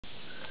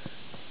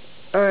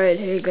Alright,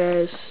 hey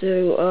guys,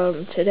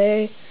 so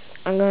today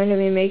I'm going to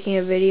be making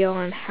a video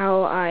on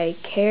how I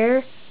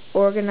care,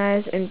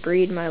 organize, and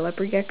breed my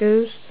leopard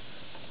geckos.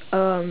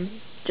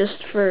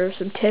 Just for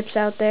some tips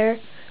out there,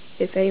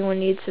 if anyone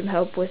needs some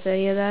help with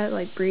any of that,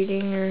 like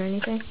breeding or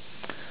anything.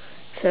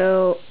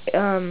 So,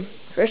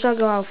 first I'll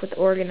go off with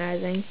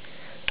organizing.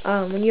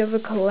 When you have a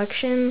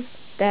collection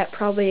that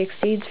probably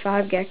exceeds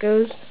 5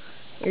 geckos,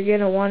 you're going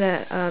to want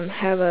to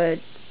have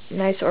a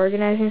nice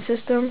organizing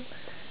system.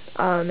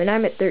 And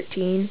I'm at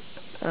 13,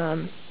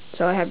 so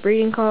I have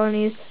breeding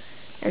colonies,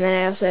 and then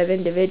I also have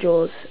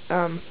individuals,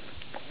 and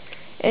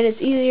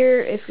it's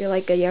easier if you're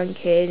like a young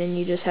kid and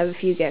you just have a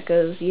few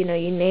geckos, you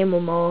name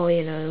them all,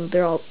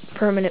 they're all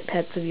permanent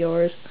pets of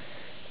yours,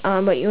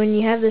 but when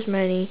you have this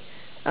many,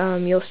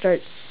 you'll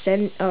start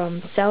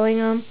selling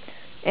them,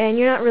 and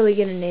you're not really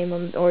going to name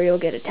them or you'll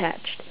get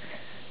attached.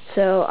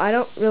 So I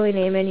don't really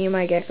name any of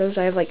my geckos.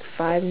 I have like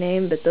 5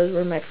 named, but those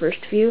were my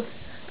first few.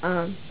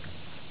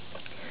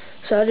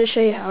 So I'll just show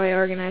you how I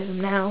organize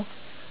them now.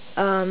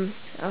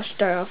 I'll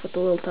start off with the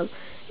little tub.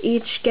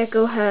 Each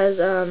gecko has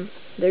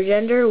their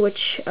gender,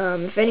 which,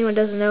 if anyone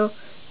doesn't know,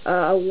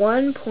 a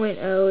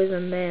 1.0 is a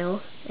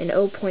male and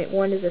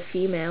 0.1 is a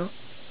female.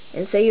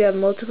 And say you have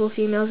multiple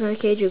females in a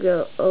cage, you'll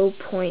go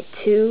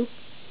 0.2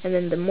 and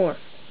then the morph.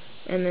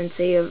 And then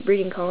say you have a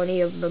breeding colony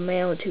of a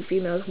male and 2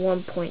 females,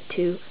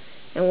 1.2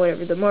 and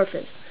whatever the morph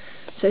is.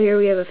 So here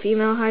we have a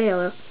female high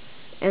yellow.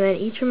 And then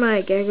each of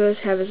my geckos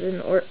has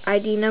an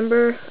ID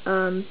number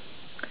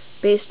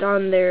based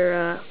on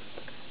their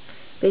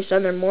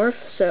morph.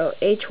 So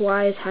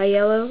HY is high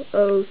yellow,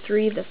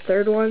 03 the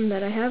third one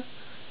that I have.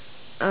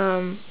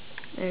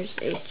 There's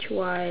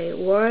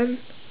HY1.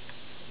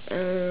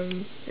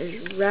 There's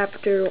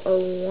Raptor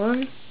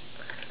 01.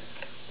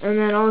 And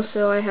then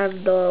also I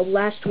have the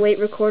last weight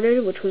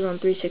recorded, which was on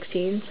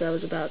 3/16, so that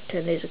was about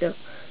 10 days ago.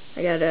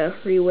 I gotta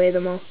reweigh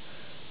them all.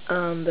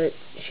 But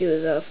she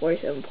was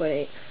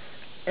 47.8.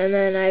 And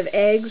then I have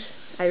eggs.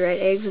 I write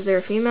eggs if they're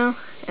a female,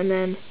 and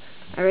then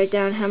I write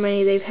down how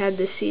many they've had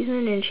this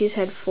season, and she's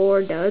had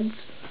 4 duds,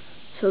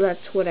 so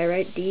that's what I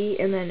write, D.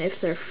 And then if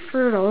they're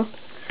fertile,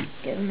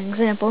 give them an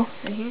example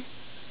right here,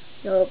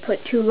 you'll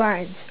put 2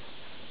 lines.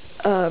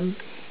 So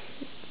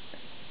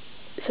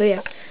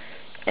yeah,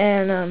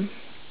 and then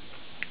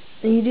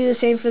you do the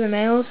same for the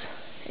males,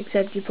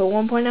 except you put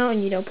 1.0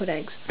 and you don't put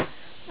eggs.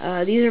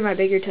 These are my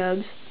bigger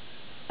tubs.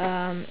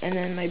 And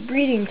then my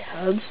breeding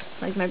tubs,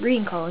 like my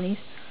breeding colonies,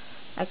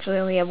 actually I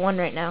only have 1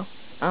 right now.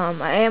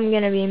 I am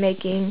going to be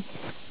making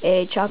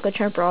a chocolate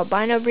trumper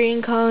albino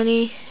breeding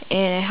colony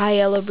and a high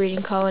yellow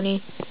breeding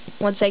colony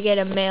once I get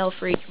a male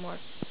for each morph.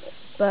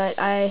 But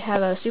I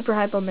have a super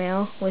hypo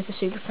male with a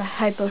super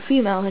hypo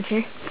female in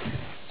here.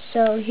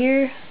 So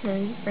here, let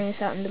me bring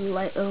this out into the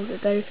light a little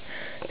bit better.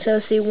 So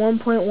see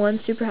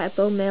 1.1 super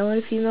hypo, male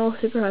and a female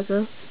super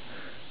hypo.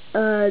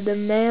 The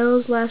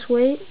male's last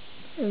weight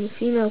and the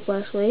female's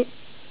last weight,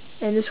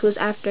 and this was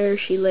after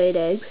she laid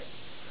eggs,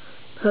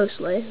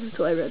 post-lay, that's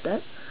why I wrote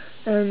that.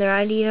 And then their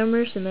ID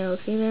numbers, the male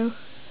and female,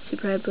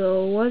 super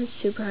hypo 01,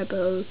 super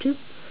hypo 02,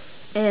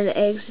 and the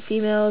eggs, the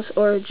females,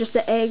 or just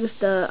the eggs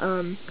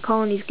the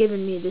colony's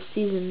given me this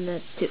season,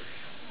 that's 2.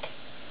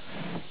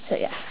 So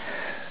yeah,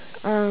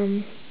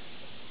 so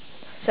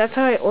that's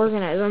how I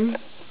organize them.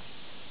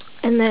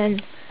 And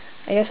then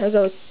I guess I'll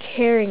go with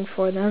caring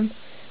for them.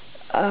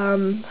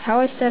 How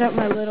I set up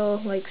my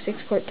little, like,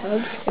 6-quart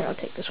tubs. Here, I'll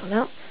take this one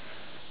out.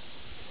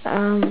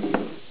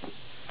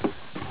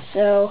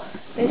 So,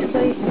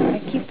 basically, I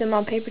keep them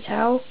on paper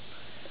towel,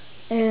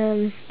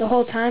 and the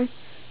whole time,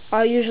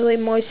 I'll usually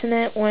moisten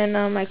it when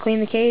I clean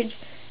the cage,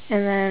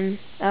 and then,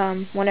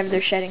 whenever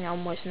they're shedding, I'll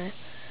moisten it.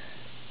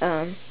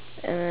 And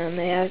then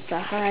they have the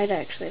hide. I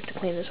actually have to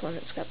clean this one,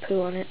 it's got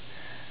poo on it.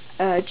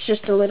 It's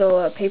just a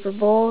little paper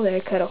bowl that I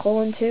cut a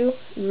hole into,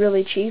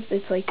 really cheap.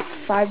 It's like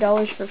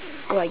 $5 for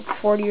like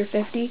 40 or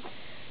 50,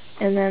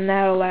 and then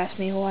that'll last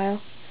me a while.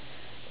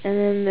 And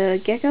then the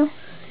gecko,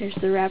 here's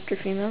the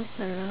raptor female. I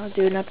don't know, I'll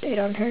do an update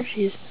on her.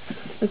 She's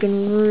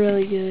looking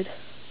really good.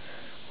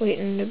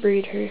 Waiting to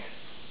breed her.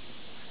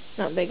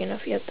 Not big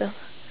enough yet though.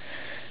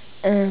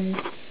 And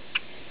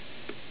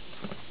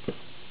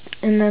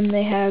then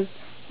they have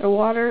their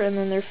water, and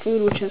then their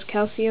food, which has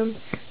calcium,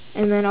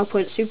 and then I'll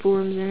put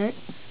superworms in it.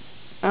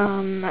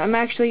 I'm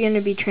actually going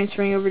to be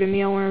transferring over to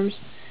mealworms.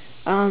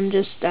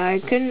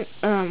 I couldn't,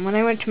 when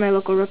I went to my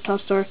local reptile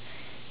store,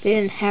 they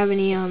didn't have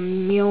any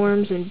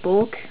mealworms in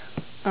bulk,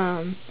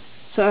 so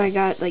I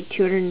got like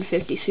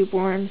 250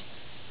 superworms.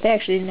 They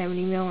actually didn't have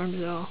any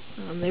mealworms at all.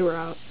 They were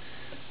out.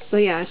 But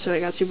yeah, so I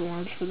got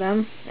superworms for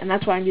them, and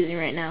that's what I'm using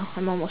right now.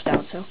 I'm almost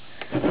out, so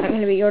I'm going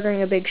to be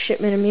ordering a big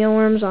shipment of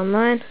mealworms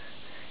online,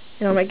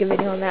 and I'll make a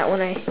video on that when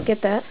I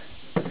get that.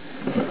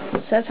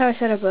 So that's how I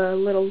set up a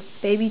little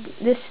baby.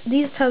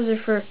 These tubs are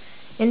for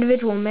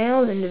individual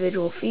males,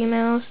 individual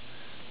females,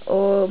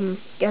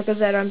 geckos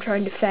that I'm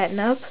trying to fatten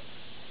up,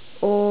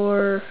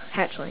 or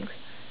hatchlings.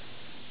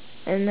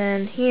 And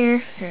then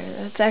here,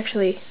 that's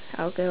actually,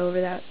 I'll go over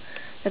that.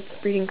 That's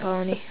the breeding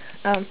colony.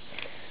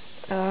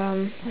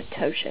 What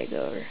tub should I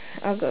go over?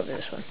 I'll go over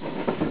this one.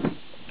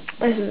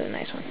 This is a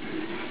nice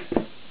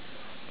one.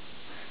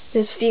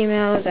 This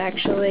female is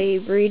actually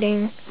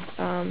breeding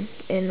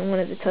in one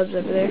of the tubs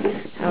over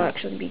there. I'll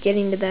actually be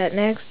getting to that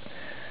next.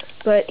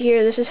 But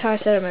here, this is how I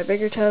set up my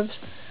bigger tubs.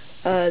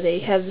 They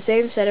have the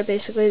same setup,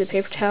 basically, the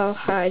paper towel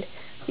hide.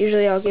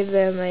 Usually I'll give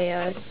them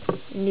a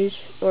news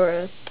or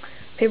a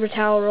paper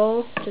towel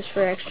roll just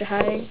for extra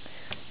hiding.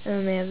 And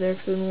then they have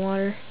their food and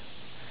water.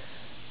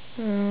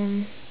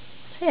 So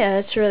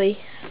yeah, that's really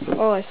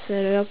all I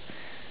set it up.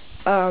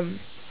 And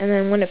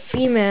then when a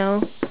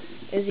female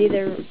is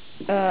either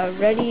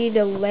ready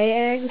to lay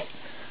eggs,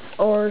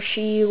 or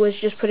she was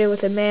just put in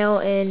with a male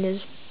and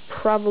is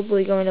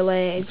probably going to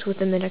lay eggs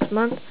within the next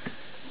month,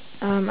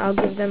 I'll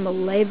give them a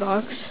lay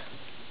box.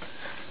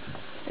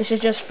 This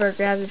is just for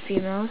gravid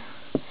females.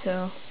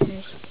 So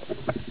here's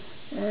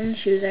one.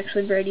 She was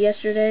actually bred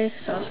yesterday.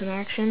 Saw some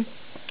action.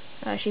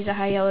 She's a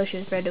high yellow. She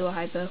was bred to a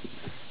hypo.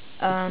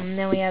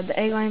 Then we have the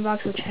egg line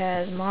box, which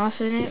has moss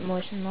in it,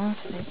 moistened moss.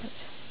 I think it's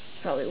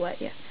probably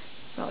wet. Yeah,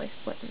 probably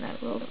wetting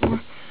that a little bit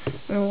more.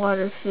 And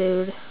water,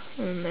 food,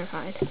 and their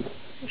hide.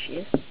 There she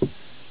is.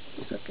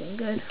 She's looking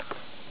good.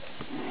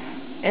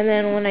 And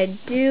then when I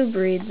do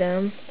breed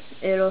them,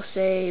 it'll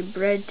say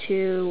bred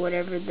to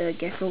whatever the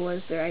gecko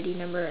was, their ID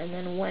number, and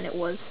then when it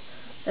was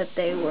that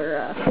they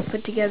were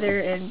put together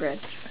and bred.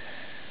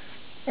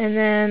 And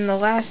then the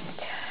last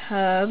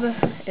tub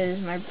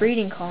is my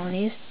breeding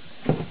colonies.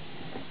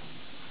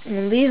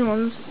 And these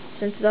ones,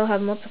 since they'll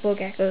have multiple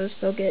geckos,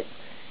 they'll get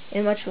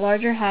a much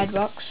larger hide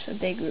box, a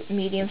big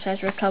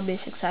medium-sized reptile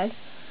basic size,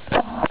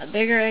 a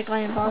bigger egg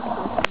laying box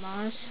with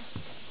moss,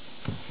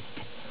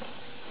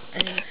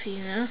 and a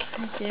female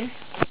right there.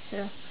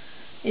 So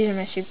these are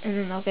my soup, and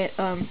then they'll get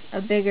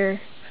a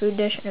bigger food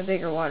dish and a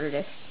bigger water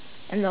dish,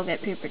 and they'll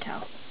get paper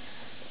towel.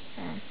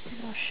 And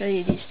I'll show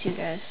you these two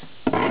guys.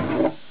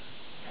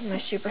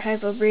 My super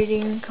hypo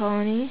breeding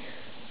colony.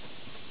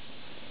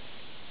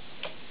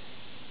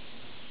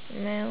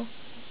 Male.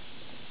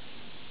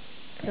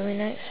 Really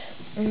nice.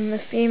 And the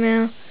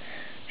female,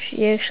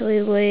 she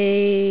actually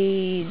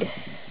laid,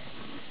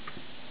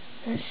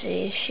 let's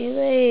see, she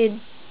laid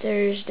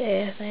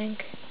Thursday, I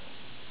think.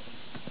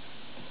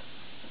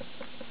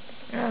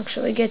 I'll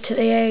actually get to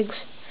the eggs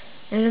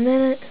in a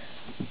minute.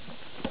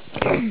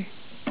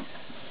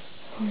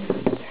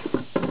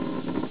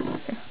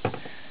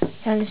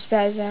 Kind of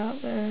spaz out,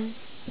 but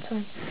it's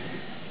fine.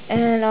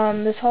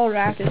 And this whole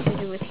rack is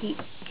fitted with heat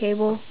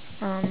cable.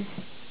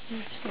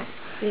 Just a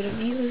bit of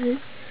view of it.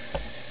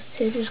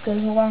 So it just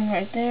goes along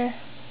right there.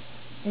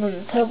 And then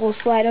the tub will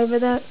slide over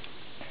that.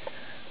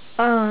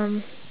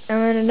 And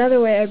then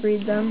another way I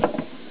breed them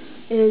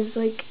is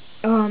like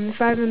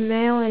if I have a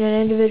male in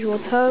an individual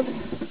tub,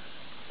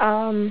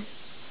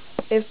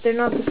 if they're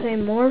not the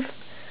same morph,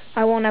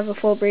 I won't have a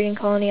full breeding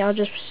colony. I'll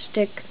just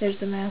stick, there's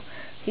the male,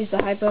 he's the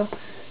hypo.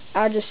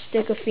 I'll just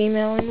stick a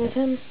female in with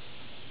him.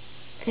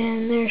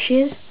 And there she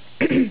is.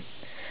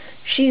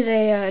 She's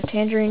a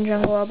tangerine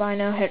jungle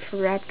albino het for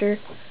raptor.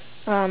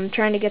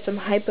 Trying to get some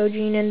hypo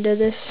gene into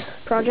this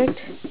project.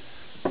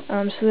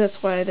 So that's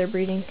why they're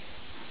breeding.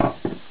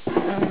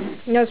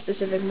 No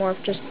specific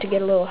morph, just to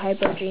get a little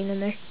hypo gene in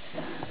there.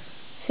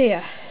 So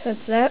yeah, that's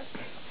that.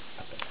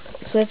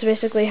 So that's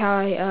basically how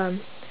I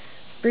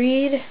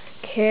breed,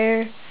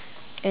 care,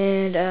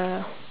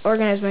 and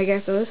organize my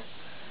geckos.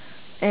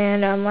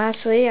 And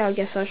lastly, I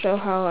guess I'll show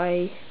how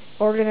I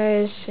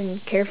organize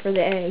and care for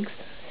the eggs.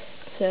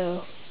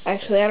 So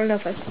actually, I don't know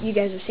if you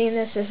guys have seen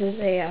this. This is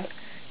a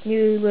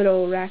new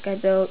little rack I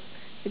built.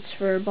 It's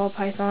for ball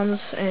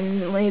pythons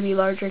and maybe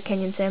larger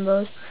Kenyan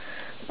sambos.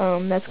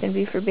 That's going to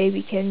be for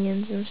baby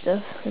Kenyans and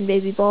stuff, and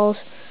baby balls.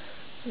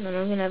 And then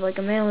I'm going to have like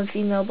a male and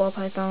female ball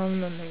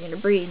python, and they're going to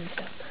breed and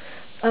stuff.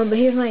 But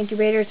here's my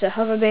incubator. It's a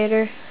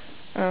hoverbator.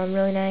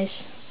 Really nice.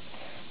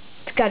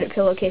 It's got a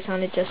pillowcase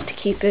on it just to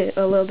keep it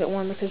a little bit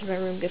warm because my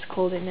room gets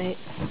cold at night.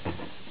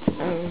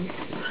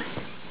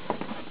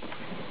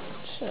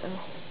 So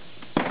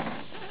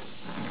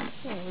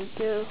there we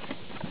go.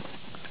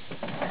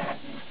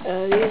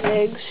 These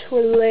eggs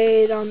were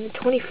laid on the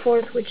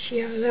 24th, which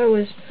yeah, that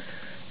was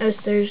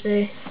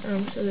Thursday.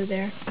 So they're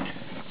there.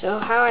 So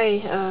how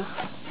here,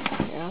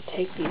 I'll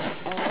take these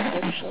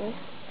out actually.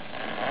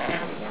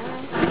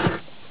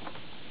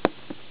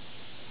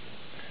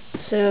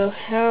 So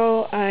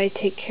how I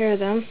take care of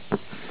them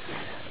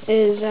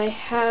is I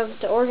have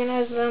to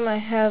organize them. I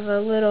have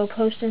a little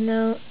post-it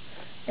note.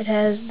 It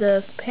has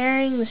the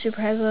pairing, the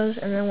super hypos,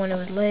 and then when it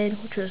was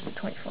laid, which was the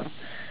 24th.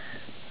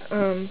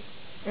 And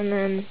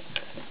then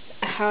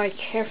how I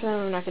care for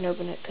them, I'm not going to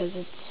open it because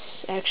it's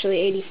actually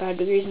 85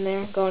 degrees in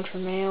there, going for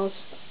males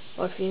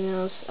or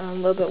females, a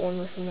little bit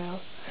warmer for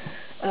males.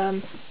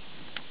 I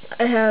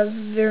have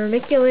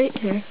vermiculite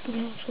here,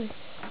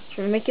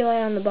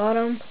 vermiculite on the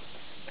bottom,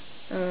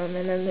 and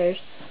then there's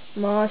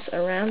moss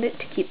around it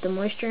to keep the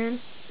moisture in,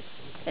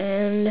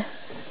 and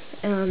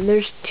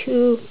there's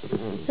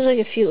like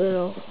a few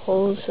little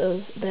holes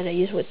that I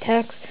use with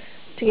tacks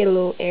to get a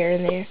little air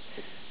in there.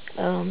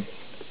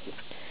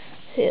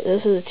 So yeah,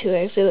 those are the 2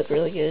 eggs. They look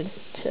really good.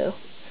 So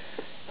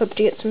hope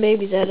to get some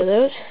babies out of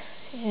those.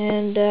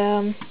 And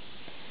so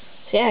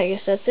yeah, I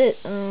guess that's it.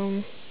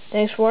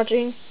 Thanks for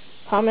watching.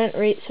 Comment,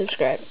 rate,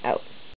 subscribe. Out.